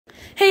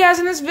Hey guys,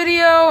 in this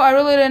video, I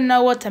really didn't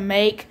know what to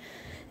make,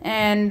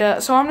 and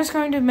so I'm just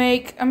going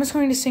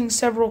to sing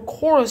several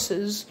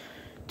choruses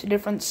to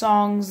different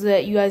songs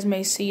that you guys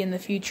may see in the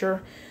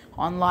future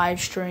on live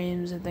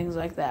streams and things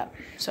like that.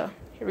 So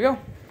here we go.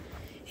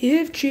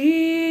 If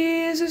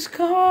Jesus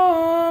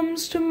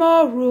comes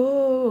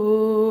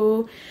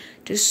tomorrow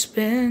to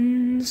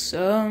spend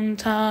some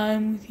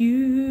time with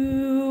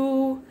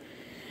you,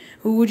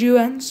 would you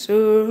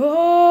answer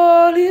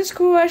all his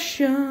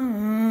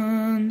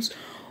questions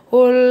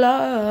or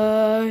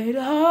lie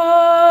to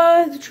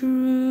hide the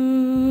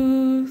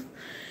truth?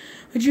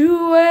 Would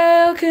you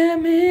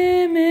welcome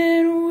him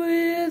in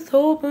with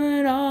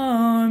open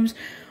arms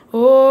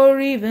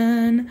or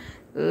even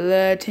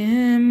let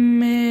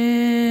him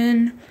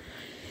in?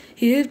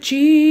 If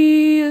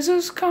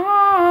Jesus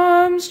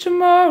comes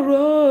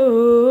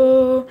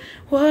tomorrow,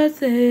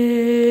 what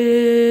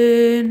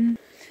then?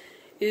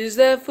 Is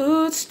there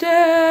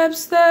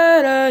footsteps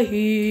that I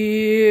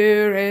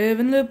hear?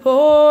 Heavenly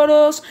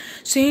portals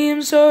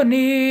seem so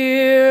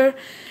near.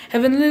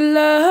 Heavenly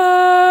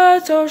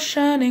lights are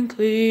shining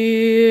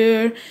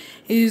clear.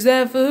 Is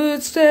there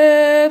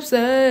footsteps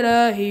that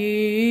I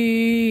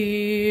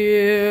hear?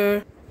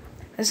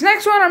 This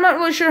next one, I'm not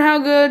really sure how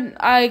good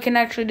I can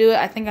actually do it.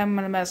 I think I'm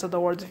going to mess up the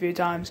words a few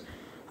times.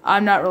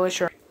 I'm not really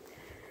sure.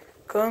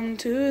 Come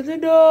to the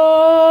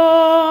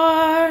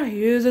door,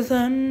 hear the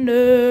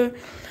thunder.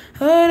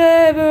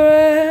 Whatever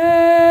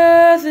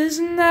earth is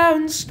now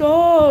in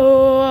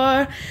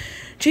store,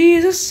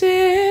 Jesus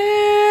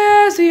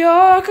is the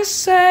ark of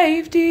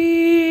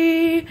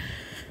safety.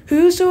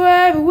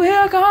 Whosoever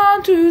will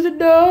come to the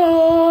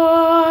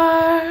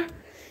door,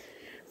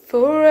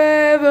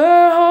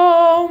 forever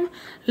home,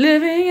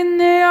 living in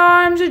the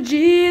arms of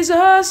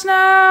Jesus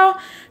now,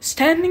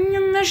 standing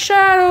in the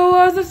shadow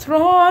of the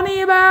throne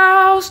he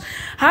bows.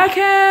 I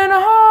can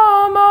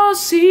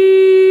almost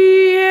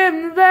see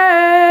him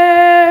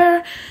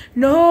there.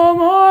 No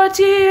more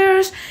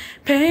tears,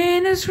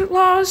 pain has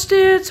lost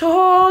its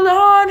hold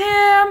on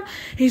him.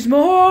 He's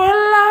more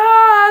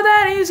alive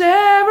than he's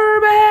ever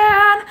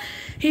been.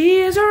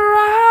 He's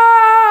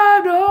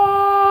arrived,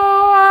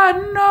 oh I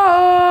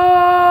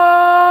know.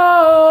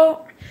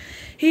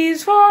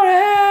 He's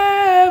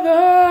forever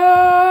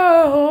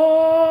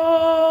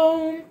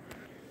home.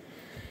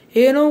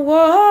 In a one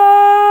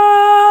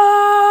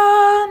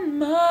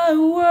my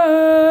world.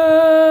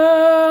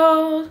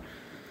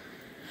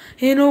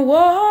 In a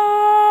one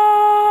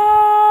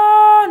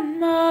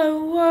my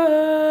world.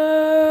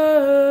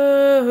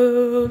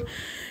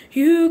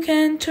 You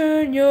can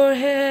turn your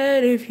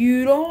head if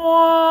you don't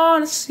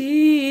want to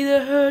see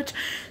the hurt,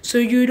 so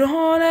you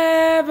don't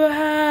ever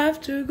have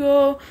to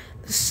go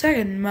the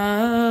second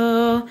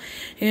mile.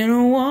 In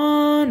a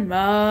 1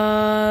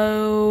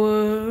 mile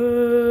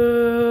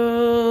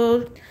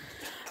world,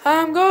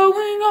 I'm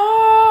going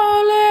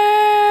all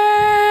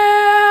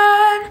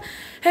in,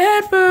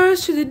 head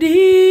first to the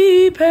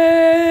deep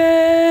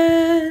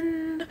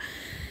end.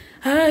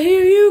 I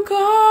hear you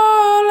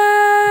calling,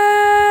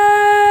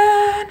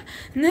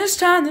 and this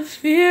time the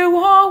fear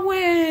won't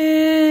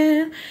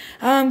win.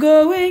 I'm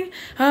going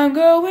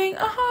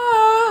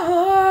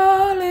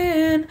all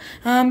in.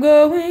 I'm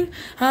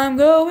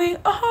going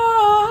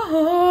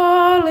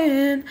all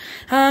in.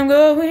 I'm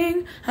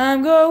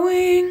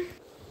going.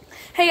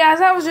 Hey guys,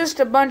 that was just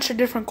a bunch of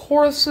different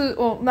choruses.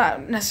 Well,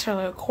 not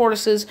necessarily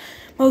choruses.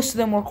 Most of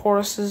them were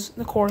choruses,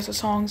 the chorus of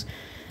songs.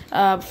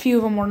 A few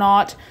of them were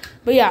not.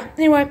 But yeah,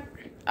 anyway,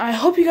 I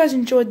hope you guys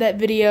enjoyed that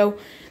video.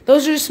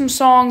 Those are just some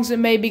songs that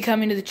may be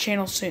coming to the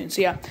channel soon.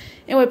 So yeah,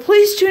 anyway,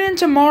 please tune in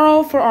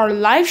tomorrow for our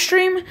live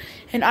stream,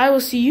 and I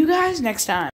will see you guys next time.